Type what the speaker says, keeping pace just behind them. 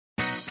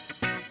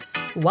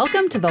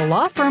Welcome to the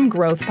Law Firm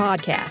Growth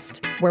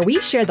Podcast, where we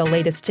share the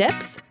latest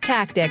tips,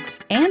 tactics,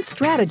 and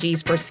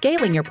strategies for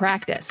scaling your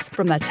practice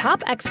from the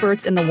top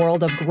experts in the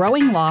world of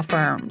growing law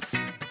firms.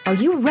 Are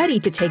you ready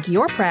to take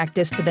your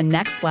practice to the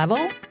next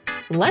level?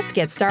 Let's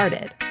get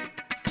started.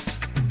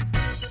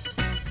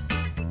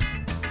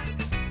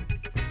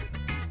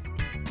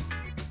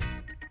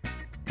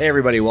 Hey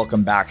everybody,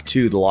 welcome back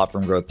to the Law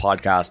Firm Growth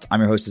Podcast.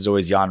 I'm your host as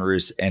always, Jan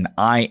Roos, and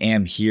I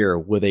am here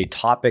with a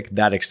topic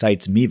that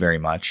excites me very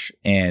much,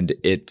 and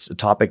it's a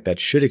topic that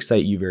should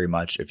excite you very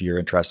much if you're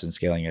interested in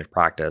scaling your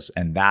practice,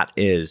 and that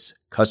is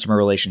customer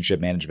relationship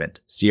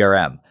management,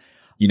 CRM.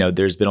 You know,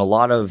 there's been a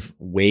lot of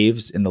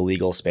waves in the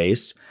legal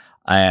space,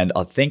 and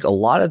I think a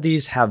lot of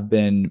these have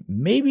been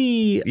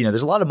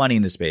there's a lot of money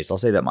in this space, I'll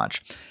say that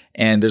much.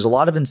 And there's a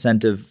lot of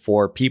incentive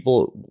for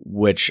people,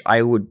 which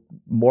I would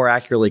more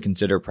accurately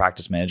consider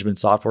practice management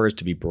softwares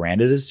to be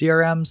branded as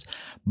CRMs.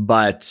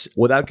 But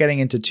without getting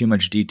into too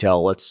much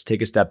detail, let's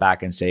take a step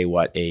back and say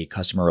what a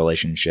customer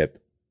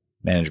relationship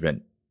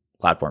management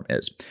platform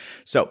is.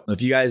 So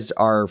if you guys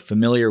are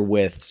familiar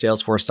with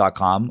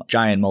Salesforce.com,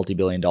 giant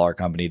multi-billion-dollar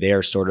company, they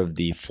are sort of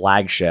the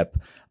flagship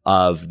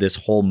of this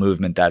whole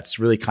movement that's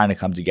really kind of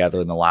come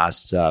together in the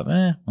last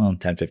 10,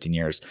 15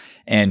 years,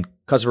 and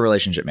customer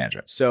relationship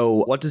management.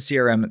 So what does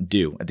CRM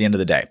do at the end of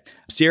the day?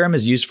 CRM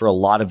is used for a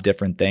lot of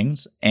different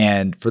things.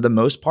 And for the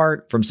most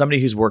part, from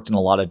somebody who's worked in a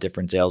lot of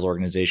different sales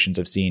organizations,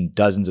 I've seen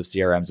dozens of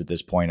CRMs at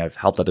this point. I've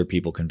helped other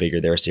people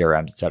configure their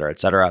CRMs, et cetera, et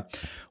cetera.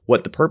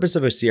 What the purpose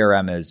of a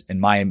CRM is, in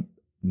my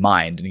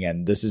mind, and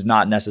again, this is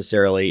not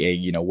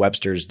necessarily a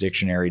Webster's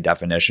dictionary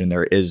definition.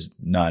 There is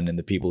none, and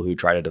the people who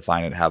try to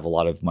define it have a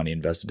lot of money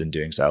invested in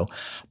doing so.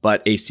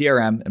 But a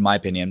CRM, in my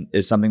opinion,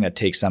 is something that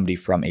takes somebody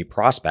from a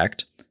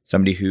prospect,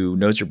 somebody who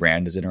knows your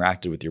brand, has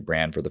interacted with your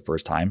brand for the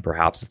first time.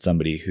 Perhaps it's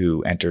somebody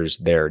who enters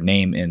their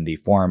name in the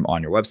form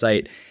on your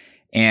website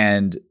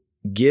and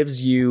gives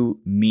you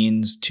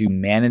means to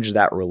manage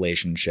that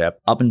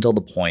relationship up until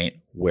the point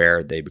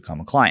where they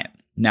become a client.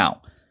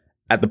 Now,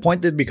 at the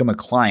point they become a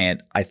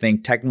client, I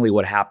think technically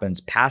what happens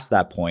past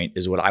that point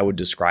is what I would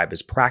describe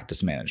as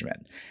practice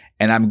management.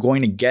 And I'm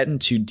going to get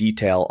into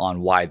detail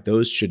on why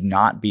those should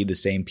not be the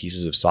same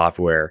pieces of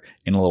software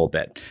in a little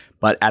bit.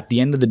 But at the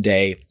end of the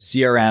day,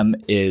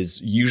 CRM is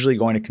usually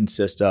going to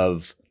consist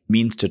of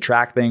means to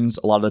track things.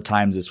 A lot of the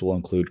times this will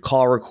include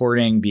call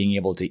recording, being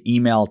able to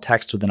email,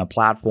 text within a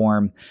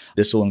platform.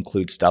 This will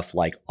include stuff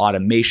like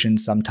automation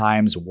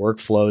sometimes,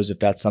 workflows, if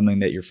that's something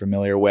that you're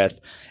familiar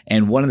with.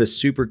 And one of the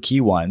super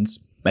key ones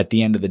at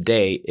the end of the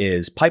day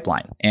is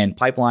pipeline. And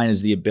pipeline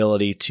is the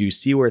ability to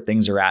see where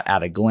things are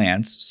at a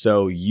glance,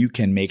 so you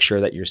can make sure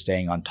that you're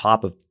staying on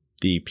top of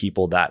the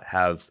people that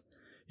have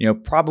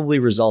probably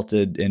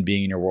resulted in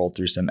being in your world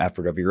through some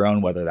effort of your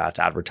own, whether that's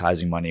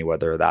advertising money,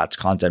 whether that's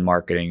content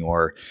marketing,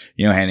 or,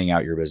 handing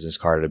out your business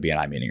card at a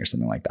BNI meeting or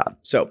something like that.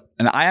 So,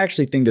 and I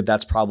actually think that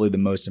that's probably the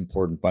most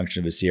important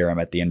function of a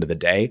CRM at the end of the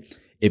day.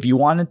 If you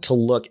wanted to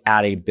look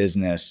at a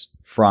business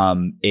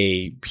from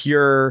a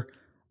pure,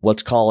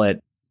 let's call it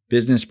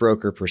business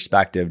broker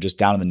perspective, just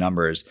down to the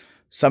numbers,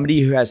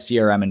 somebody who has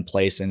CRM in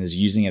place and is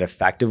using it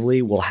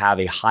effectively will have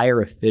a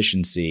higher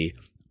efficiency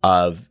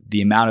of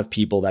the amount of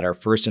people that are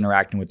first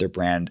interacting with their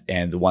brand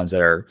and the ones that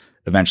are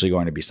eventually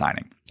going to be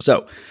signing.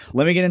 So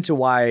let me get into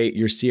why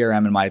your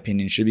CRM, in my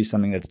opinion, should be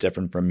something that's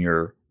different from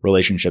your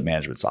relationship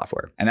management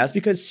software. And that's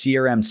because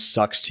CRM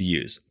sucks to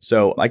use.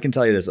 So I can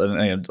tell you this, a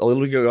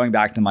little bit going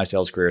back to my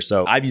sales career.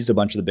 So I've used a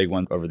bunch of the big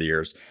ones over the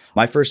years.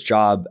 My first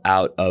job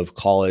out of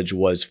college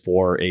was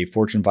for a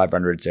Fortune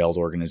 500 sales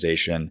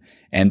organization.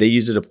 And they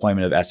use a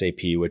deployment of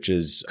SAP, which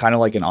is kind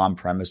of like an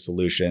on-premise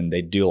solution.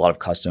 They do a lot of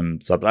custom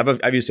stuff.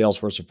 But I've used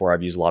Salesforce before.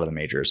 I've used a lot of the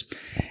majors.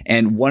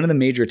 And one of the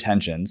major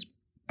tensions,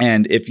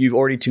 and if you've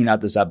already tuned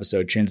out this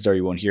episode, chances are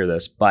you won't hear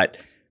this, but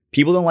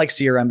people don't like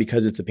CRM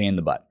because it's a pain in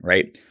the butt,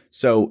 right?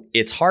 So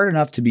it's hard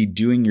enough to be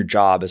doing your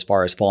job as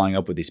far as following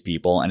up with these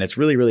people. And it's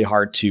really, really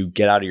hard to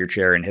get out of your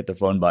chair and hit the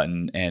phone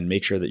button and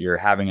make sure that you're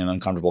having an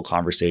uncomfortable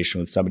conversation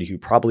with somebody who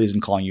probably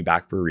isn't calling you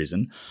back for a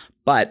reason.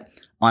 But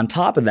on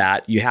top of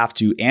that, you have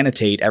to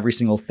annotate every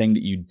single thing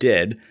that you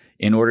did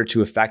in order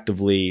to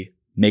effectively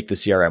make the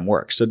CRM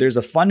work. So there's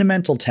a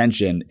fundamental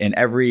tension in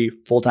every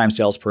full-time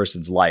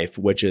salesperson's life,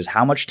 which is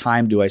how much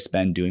time do I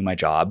spend doing my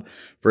job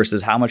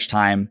versus how much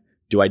time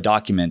do I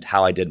document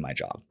how I did my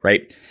job,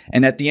 right?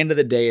 And at the end of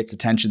the day, it's a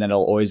tension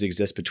that'll always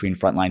exist between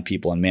frontline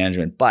people and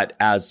management. But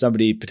as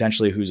somebody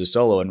potentially who's a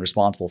solo and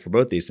responsible for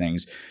both these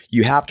things,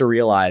 you have to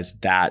realize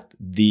that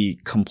the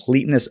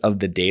completeness of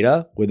the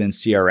data within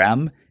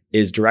CRM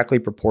is directly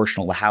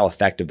proportional to how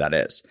effective that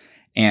is.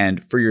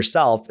 And for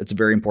yourself, it's a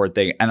very important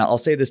thing. And I'll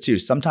say this too.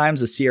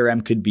 Sometimes a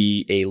CRM could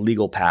be a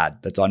legal pad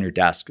that's on your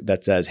desk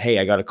that says, hey,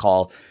 I got to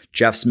call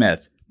Jeff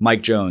Smith,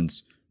 Mike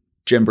Jones,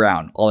 Jim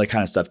Brown, all that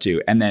kind of stuff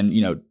too. And then,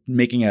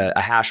 making a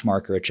hash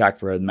mark or a check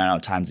for the amount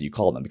of times that you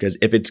call them. Because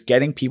if it's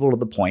getting people to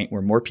the point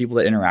where more people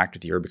that interact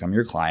with you or become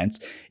your clients,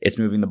 it's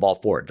moving the ball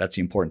forward. That's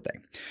the important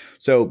thing.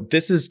 So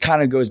this is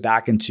kind of goes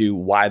back into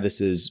why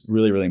this is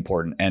really, really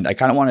important. And I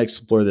kind of want to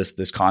explore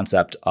this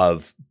concept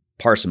of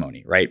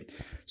parsimony, right?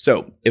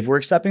 So if we're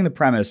accepting the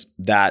premise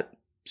that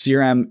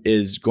CRM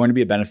is going to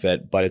be a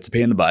benefit, but it's a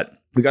pain in the butt,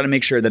 we got to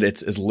make sure that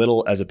it's as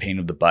little as a pain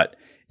of the butt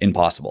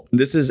impossible.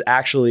 This is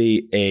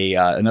actually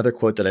another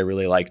quote that I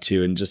really like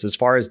too. And just as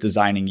far as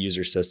designing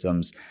user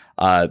systems,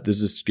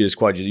 this is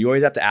quote, you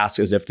always have to ask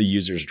as if the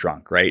user's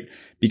drunk, right?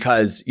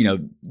 Because,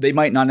 they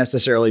might not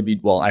necessarily be,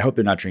 well, I hope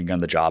they're not drinking on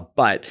the job,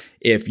 but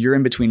if you're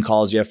in between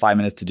calls, you have 5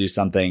 minutes to do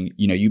something,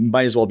 you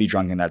might as well be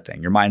drunk in that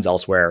thing. Your mind's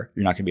elsewhere.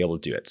 You're not going to be able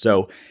to do it.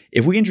 So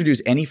if we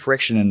introduce any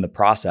friction in the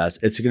process,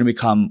 it's going to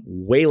become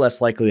way less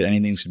likely that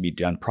anything's going to be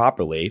done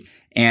properly.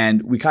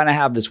 And we kind of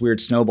have this weird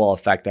snowball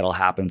effect that'll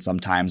happen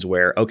sometimes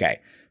where,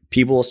 okay,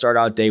 people will start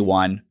out day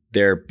one,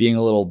 they're being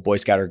a little Boy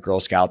Scout or Girl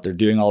Scout, they're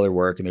doing all their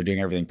work and they're doing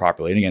everything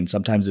properly. And again,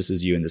 sometimes this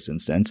is you in this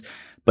instance,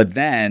 but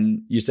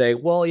then you say,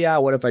 well, yeah,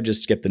 what if I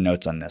just skip the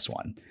notes on this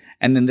one?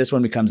 And then this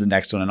one becomes the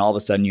next one. And all of a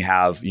sudden you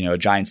have, a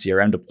giant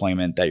CRM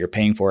deployment that you're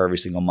paying for every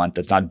single month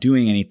that's not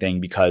doing anything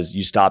because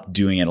you stopped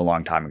doing it a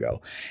long time ago.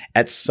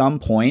 At some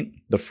point,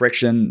 the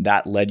friction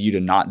that led you to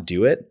not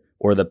do it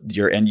or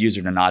your end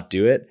user to not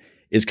do it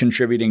is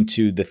contributing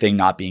to the thing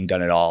not being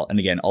done at all. And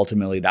again,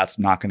 ultimately, that's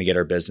not going to get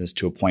our business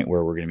to a point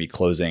where we're going to be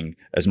closing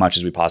as much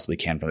as we possibly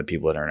can from the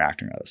people that are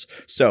interacting with us.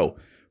 So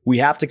we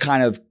have to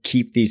kind of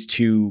keep these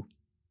two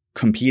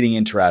competing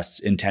interests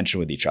in tension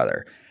with each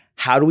other.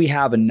 How do we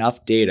have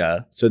enough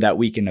data so that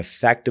we can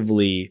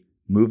effectively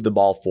move the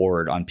ball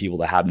forward on people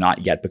that have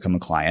not yet become a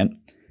client?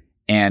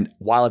 And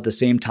while at the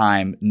same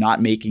time, not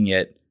making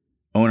it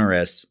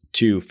onerous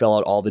to fill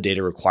out all the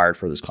data required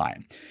for this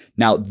client.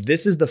 Now,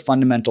 this is the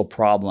fundamental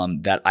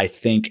problem that I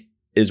think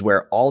is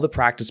where all the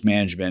practice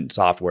management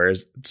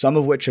softwares, some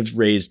of which have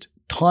raised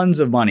tons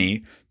of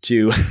money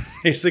to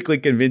basically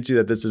convince you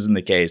that this isn't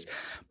the case.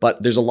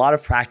 But there's a lot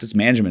of practice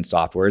management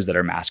softwares that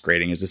are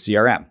masquerading as a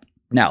CRM.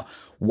 Now,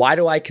 why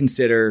do I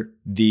consider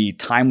the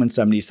time when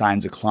somebody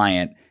signs a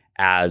client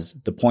as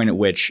the point at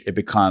which it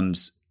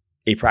becomes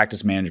a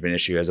practice management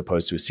issue as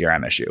opposed to a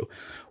CRM issue?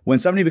 When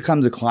somebody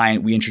becomes a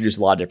client, we introduce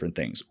a lot of different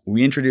things.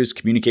 We introduce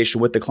communication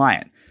with the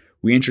client.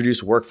 We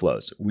introduce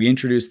workflows. We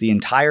introduce the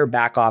entire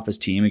back office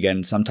team.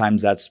 Again,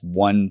 sometimes that's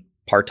one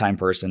part-time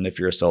person if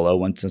you're a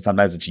solo,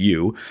 sometimes it's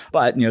you,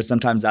 but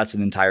sometimes that's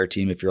an entire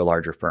team if you're a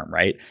larger firm,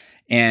 right?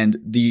 And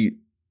the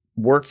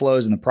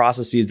workflows and the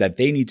processes that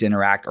they need to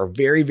interact are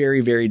very,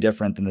 very, very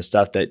different than the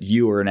stuff that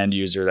you or an end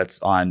user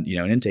that's on,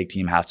 an intake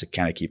team has to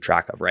kind of keep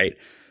track of, right?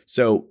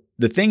 So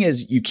the thing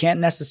is, you can't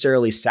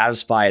necessarily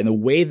satisfy, and the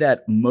way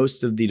that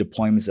most of the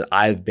deployments that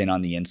I've been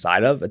on the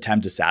inside of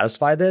attempt to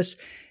satisfy this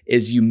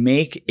is you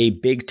make a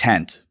big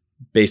tent,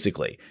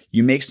 basically.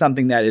 You make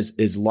something that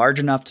is large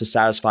enough to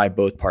satisfy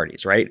both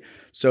parties, right?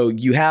 So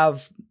you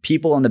have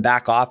people in the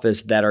back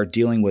office that are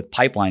dealing with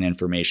pipeline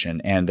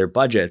information and their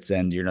budgets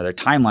and their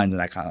timelines and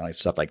that kind of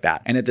stuff like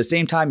that. And at the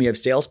same time, you have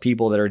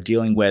salespeople that are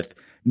dealing with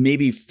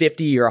maybe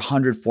 50 or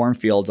 100 form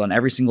fields on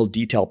every single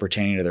detail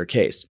pertaining to their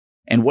case.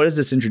 And what does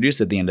this introduce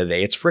at the end of the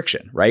day? It's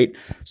friction, right?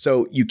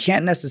 So you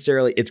can't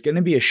necessarily, it's going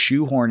to be a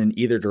shoehorn in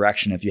either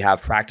direction if you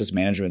have practice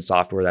management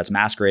software that's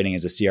masquerading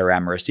as a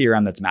CRM or a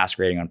CRM that's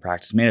masquerading on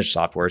practice managed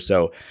software.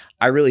 So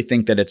I really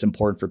think that it's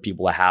important for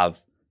people to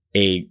have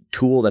a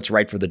tool that's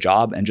right for the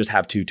job and just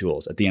have two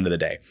tools at the end of the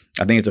day.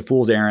 I think it's a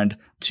fool's errand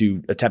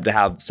to attempt to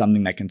have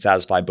something that can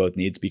satisfy both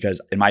needs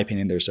because in my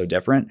opinion, they're so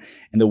different.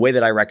 And the way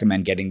that I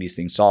recommend getting these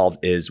things solved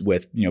is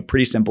with,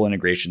 pretty simple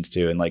integrations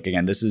too. And like,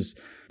 again, this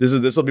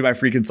will be my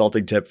free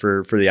consulting tip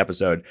for the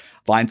episode.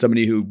 Find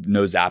somebody who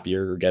knows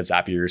Zapier or get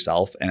Zapier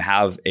yourself and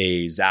have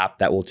a Zap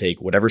that will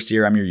take whatever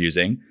CRM you're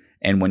using.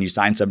 And when you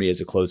sign somebody as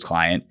a closed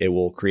client, it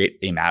will create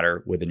a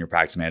matter within your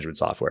practice management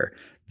software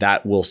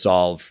that will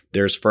solve.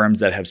 There's firms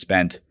that have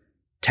spent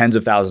tens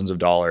of thousands of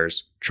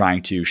dollars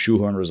trying to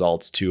shoehorn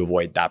results to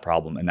avoid that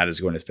problem. And that is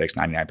going to fix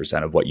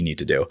 99% of what you need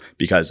to do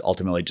because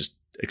ultimately just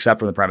accept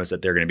from the premise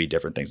that they're going to be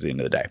different things at the end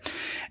of the day.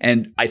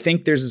 And I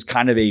think there's this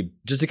kind of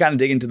just to kind of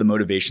dig into the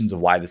motivations of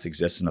why this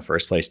exists in the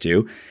first place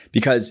too,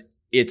 because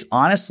it's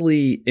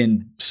honestly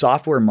in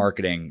software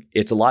marketing,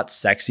 it's a lot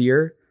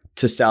sexier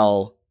to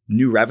sell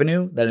new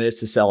revenue than it is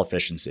to sell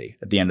efficiency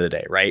at the end of the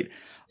day, right?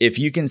 If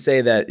you can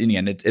say that,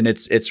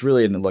 it's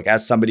really, and look,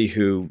 as somebody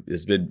who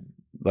has been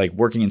like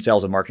working in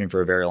sales and marketing for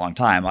a very long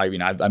time,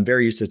 I'm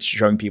very used to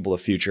showing people the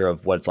future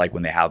of what it's like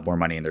when they have more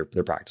money in their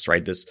practice,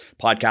 right? This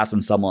podcast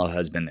on some level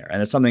has been there.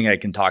 And it's something I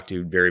can talk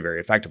to very, very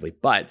effectively.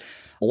 But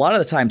a lot of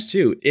the times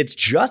too, it's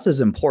just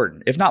as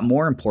important, if not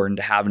more important,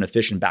 to have an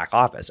efficient back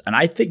office. And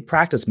I think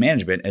practice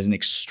management is an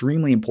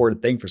extremely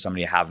important thing for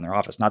somebody to have in their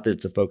office. Not that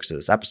it's the focus of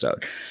this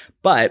episode,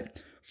 but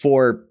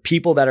for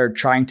people that are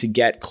trying to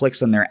get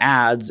clicks on their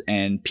ads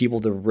and people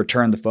to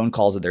return the phone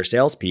calls of their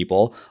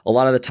salespeople, a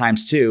lot of the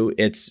times too,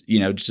 it's,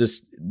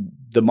 just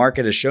the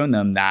market has shown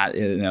them that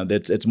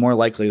it's more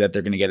likely that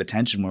they're going to get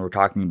attention when we're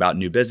talking about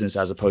new business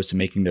as opposed to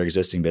making their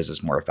existing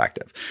business more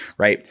effective,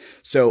 right?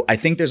 So I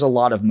think there's a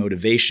lot of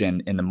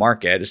motivation in the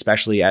market,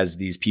 especially as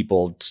these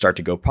people start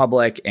to go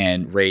public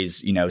and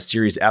raise,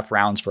 Series F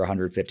rounds for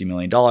 $150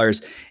 million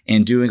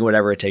and doing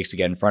whatever it takes to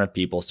get in front of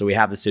people. So we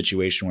have the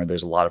situation where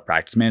there's a lot of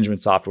practice management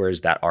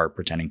softwares that are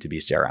pretending to be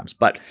CRMs.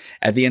 But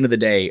at the end of the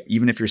day,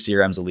 even if your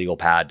CRM is a legal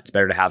pad, it's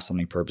better to have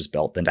something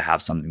purpose-built than to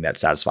have something that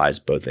satisfies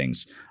both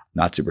things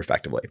not super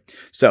effectively.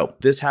 So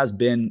this has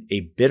been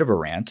a bit of a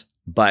rant,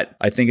 but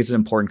I think it's an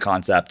important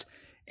concept.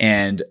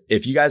 And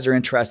if you guys are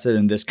interested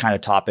in this kind of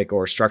topic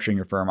or structuring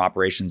your firm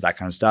operations, that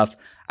kind of stuff,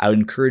 I would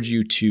encourage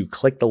you to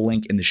click the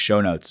link in the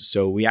show notes.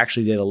 So we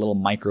actually did a little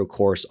micro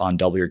course on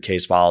Double Your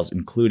Case Files,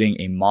 including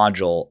a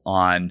module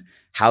on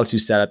how to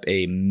set up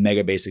a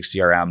mega basic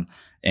CRM.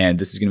 And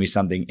this is going to be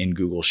something in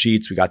Google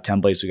Sheets. We got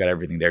templates. We got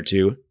everything there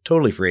too.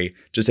 Totally free.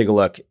 Just take a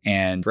look.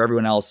 And for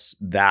everyone else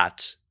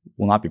that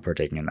will not be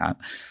partaking in that,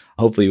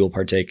 hopefully you will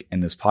partake in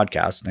this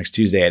podcast next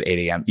Tuesday at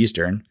 8 a.m.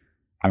 Eastern.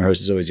 I'm your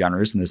host, as always, Jan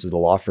Roos, and this is the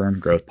Law Firm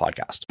Growth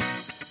Podcast.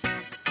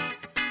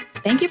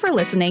 Thank you for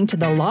listening to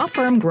the Law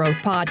Firm Growth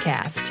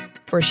Podcast.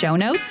 For show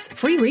notes,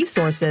 free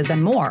resources,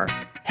 and more,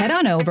 head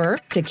on over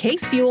to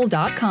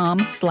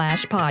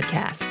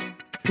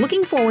casefuel.com/podcast.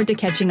 Looking forward to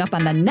catching up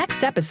on the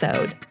next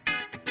episode.